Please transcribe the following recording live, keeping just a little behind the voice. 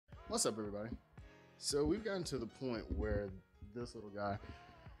What's up, everybody? So we've gotten to the point where this little guy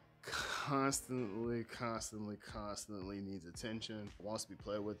constantly needs attention, wants to be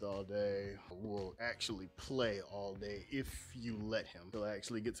played with all day, will actually play all day if you let him. He'll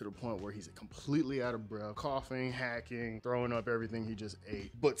actually get to the point where he's completely out of breath, coughing, hacking, throwing up everything he just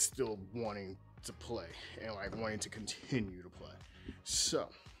ate, but still wanting to play and like wanting to continue to play. So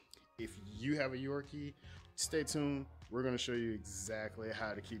if you have a Yorkie, stay tuned. We're gonna show you exactly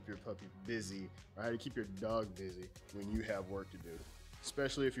how to keep your puppy busy, or how to keep your dog busy when you have work to do.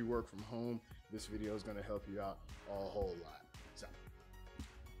 Especially if you work from home, this video is gonna help you out a whole lot. So,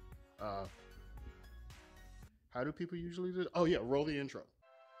 how do people usually do it? Oh yeah, roll the intro.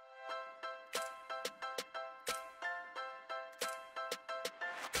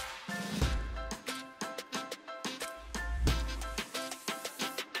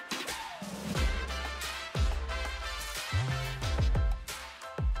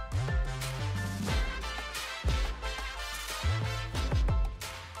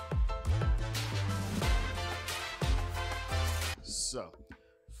 So,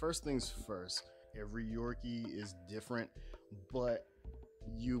 first things first, every Yorkie is different, but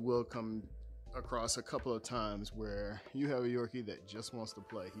you will come across a couple of times where you have a Yorkie that just wants to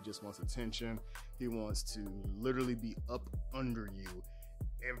play. He just wants attention. He wants to literally be up under you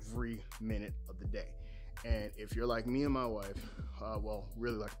every minute of the day. And if you're like me and my wife, well,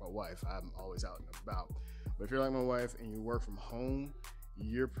 really like my wife, I'm always out and about. But if you're like my wife and you work from home,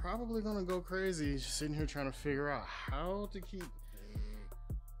 you're probably gonna go crazy sitting here trying to figure out how to keep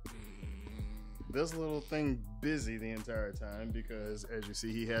this little thing busy the entire time, because as you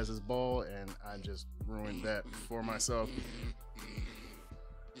see, he has his ball and I just ruined that for myself.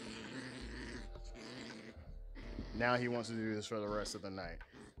 Now he wants to do this for the rest of the night,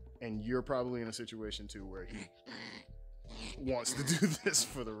 and you're probably in a situation too where he wants to do this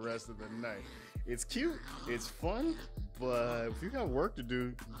for the rest of the night. It's cute, it's fun, but if you got work to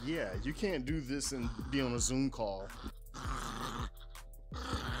do, yeah, you can't do this and be on a Zoom call.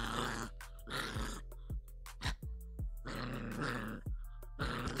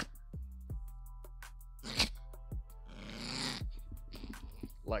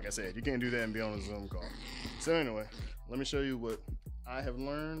 Like I said, you can't do that and be on a Zoom call. So anyway, let me show you what I have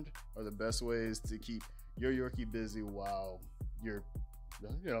learned are the best ways to keep your Yorkie busy while you're,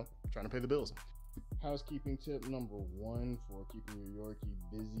 trying to pay the bills. Housekeeping tip number one for keeping your Yorkie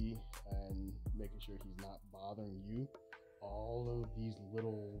busy and making sure he's not bothering you. All of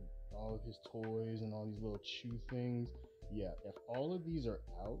his toys and all these little chew things. Yeah, if all of these are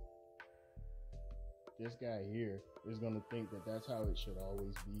out, this guy here is going to think that that's how it should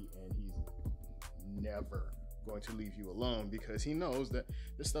always be, and he's never going to leave you alone because he knows that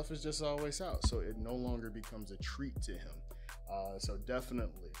this stuff is just always out, so it no longer becomes a treat to him. So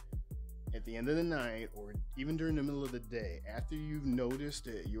definitely at the end of the night, or even during the middle of the day, after you've noticed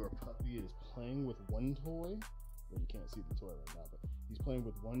that your puppy is playing with one toy, well, you can't see the toy right now, but he's playing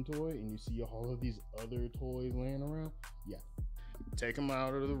with one toy and you see all of these other toys laying around, yeah, take them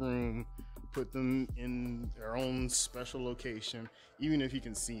out of the room, put them in their own special location, even if you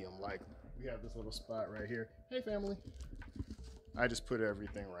can see them. Like, we have this little spot right here. Hey, family. I just put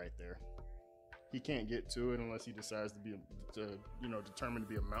everything right there. He can't get to it unless he decides to be, determined to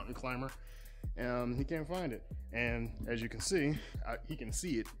be a mountain climber. He can't find it. And as you can see, he can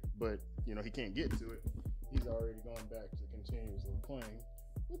see it, but, he can't get to it. He's already gone back to continuously playing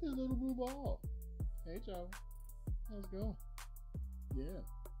with his little blue ball. Hey, Joe. Let's go. Yeah.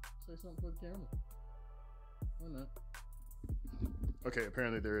 Say something for the camera. Why not? Okay,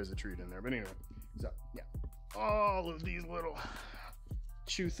 apparently there is a treat in there, but anyway. So, yeah. All of these little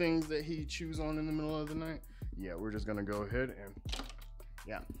chew things that he chews on in the middle of the night. Yeah, we're just gonna go ahead and,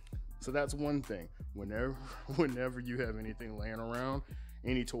 yeah. So that's one thing. Whenever you have anything laying around,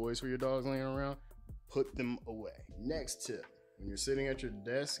 any toys for your dogs laying around, put them away. Next tip, when you're sitting at your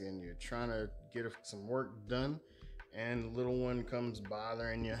desk and you're trying to get some work done and the little one comes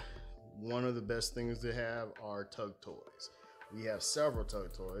bothering you, one of the best things to have are tug toys. We have several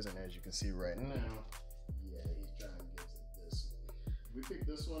tug toys, and as you can see right now, yeah, he's trying to get to this one. We picked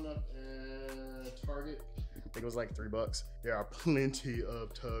this one up at Target. I think it was like $3. There are plenty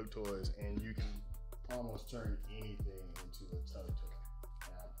of tug toys, and you can almost turn anything into a tug toy.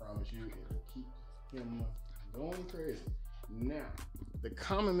 And I promise you, it will keep him going crazy. Now, the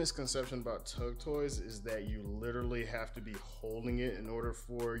common misconception about tug toys is that you literally have to be holding it in order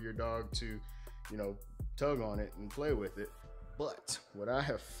for your dog to, tug on it and play with it. But what I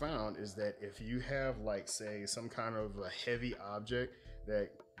have found is that if you have, like, say, some kind of a heavy object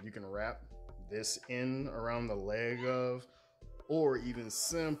that you can wrap this in around the leg of, Or even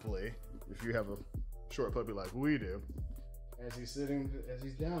simply, if you have a short puppy like we do, as he's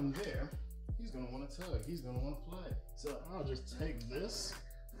down there, he's gonna want to tug, he's gonna want to play. So I'll just take this,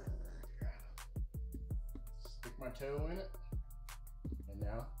 stick my toe in it, and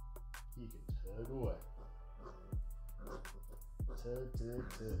now he can tug away. Tug, tug,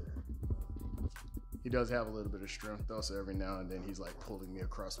 tug. He does have a little bit of strength though, so every now and then he's like pulling me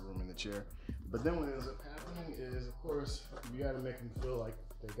across the room in the chair. But then what ends up happening is, of course, you gotta make him feel like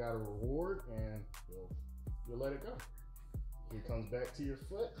they got a reward, and you'll let it go. He comes back to your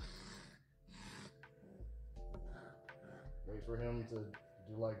foot. Wait for him to do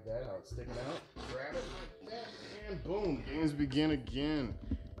like that, how it's sticking out. Grab it like that, and boom, games begin again.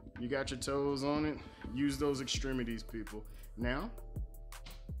 You got your toes on it. Use those extremities, people. Now,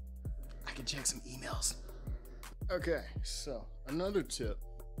 I can check some emails. Okay, so another tip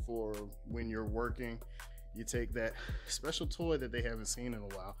for when you're working, you take that special toy that they haven't seen in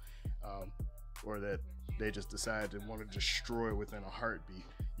a while, or that they just decide to want to destroy within a heartbeat.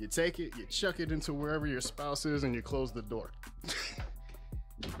 You take it, you chuck it into wherever your spouse is, and you close the door.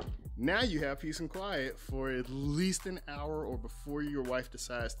 Now you have peace and quiet for at least an hour, or before your wife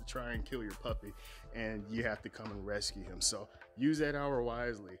decides to try and kill your puppy and you have to come and rescue him. So use that hour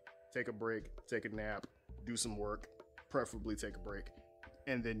wisely. Take a break, take a nap, do some work, preferably take a break,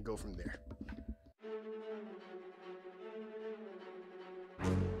 and then go from there.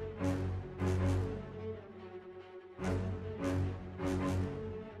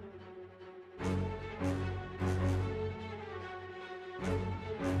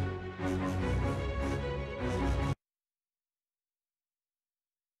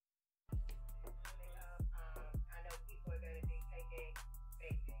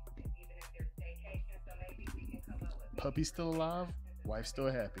 Puppy's still alive, wife's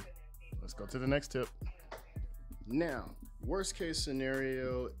still happy. Let's go to the next tip. Now, worst case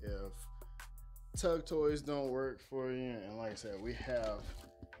scenario, if tug toys don't work for you, and like I said, we have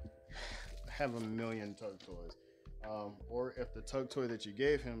a million tug toys, or if the tug toy that you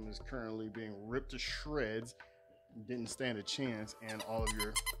gave him is currently being ripped to shreds, didn't stand a chance, and all of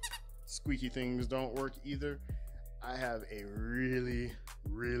your squeaky things don't work either, I have a really,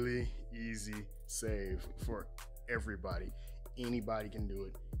 really easy save for everybody. Anybody can do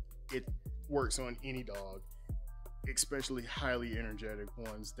it. It works on any dog, especially highly energetic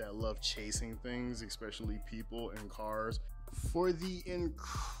ones that love chasing things, especially people and cars. For the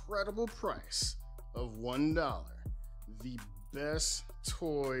incredible price of $1, the best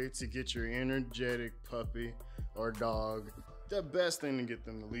toy to get your energetic puppy or dog, the best thing to get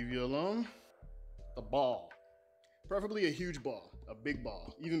them to leave you alone, the ball. Preferably a huge ball, a big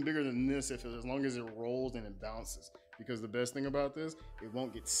ball, even bigger than this as long as it rolls and it bounces. Because the best thing about this, it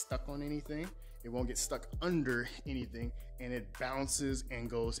won't get stuck on anything, it won't get stuck under anything, and it bounces and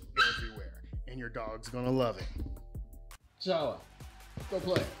goes everywhere. And your dog's gonna love it. Chala, go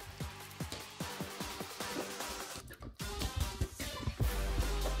play.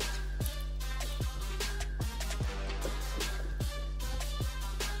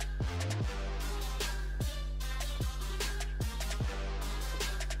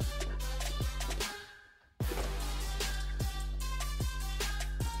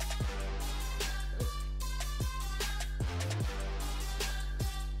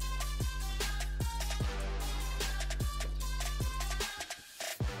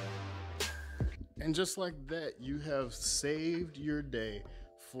 And just like that, you have saved your day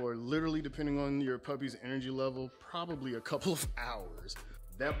for literally, depending on your puppy's energy level, probably a couple of hours.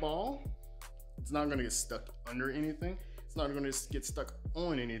 That ball, it's not gonna get stuck under anything. It's not gonna get stuck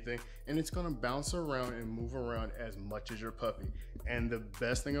on anything, and it's gonna bounce around and move around as much as your puppy. And the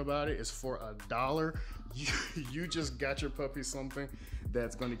best thing about it is, for $1, you just got your puppy something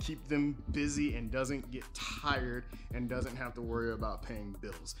that's gonna keep them busy and doesn't get tired and doesn't have to worry about paying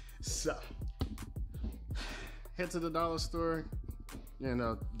bills. So, head to the dollar store. You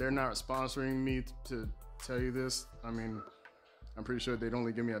know, they're not sponsoring me to tell you this. I mean, I'm pretty sure they'd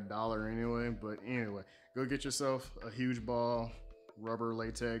only give me $1 anyway, but anyway, go get yourself a huge ball, rubber,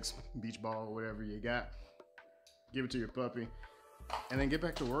 latex, beach ball, whatever you got. Give it to your puppy, and then get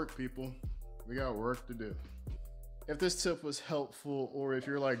back to work, people. We got work to do. If this tip was helpful, or if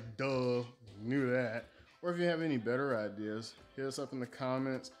you're like, duh, knew that, or if you have any better ideas, hit us up in the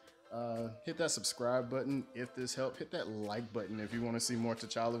comments. Hit that subscribe button if this helped. Hit that like button if you want to see more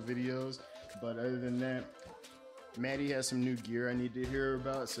T'Challa videos. But other than that, Maddie has some new gear I need to hear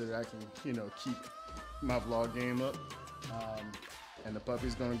about so that I can, you know, keep my vlog game up. And the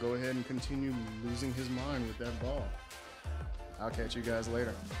puppy's gonna go ahead and continue losing his mind with that ball. I'll catch you guys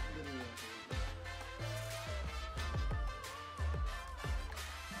later.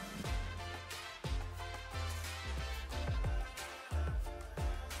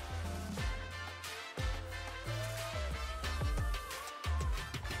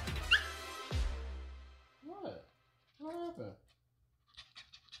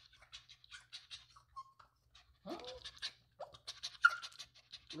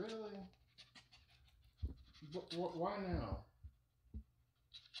 Why now?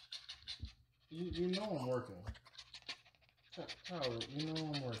 You know I'm working. Tyler, you know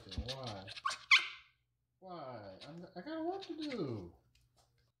I'm working. Why? Why? I got work to do.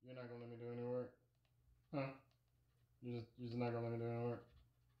 You're not gonna let me do any work? Huh? You're just not gonna let me do any work?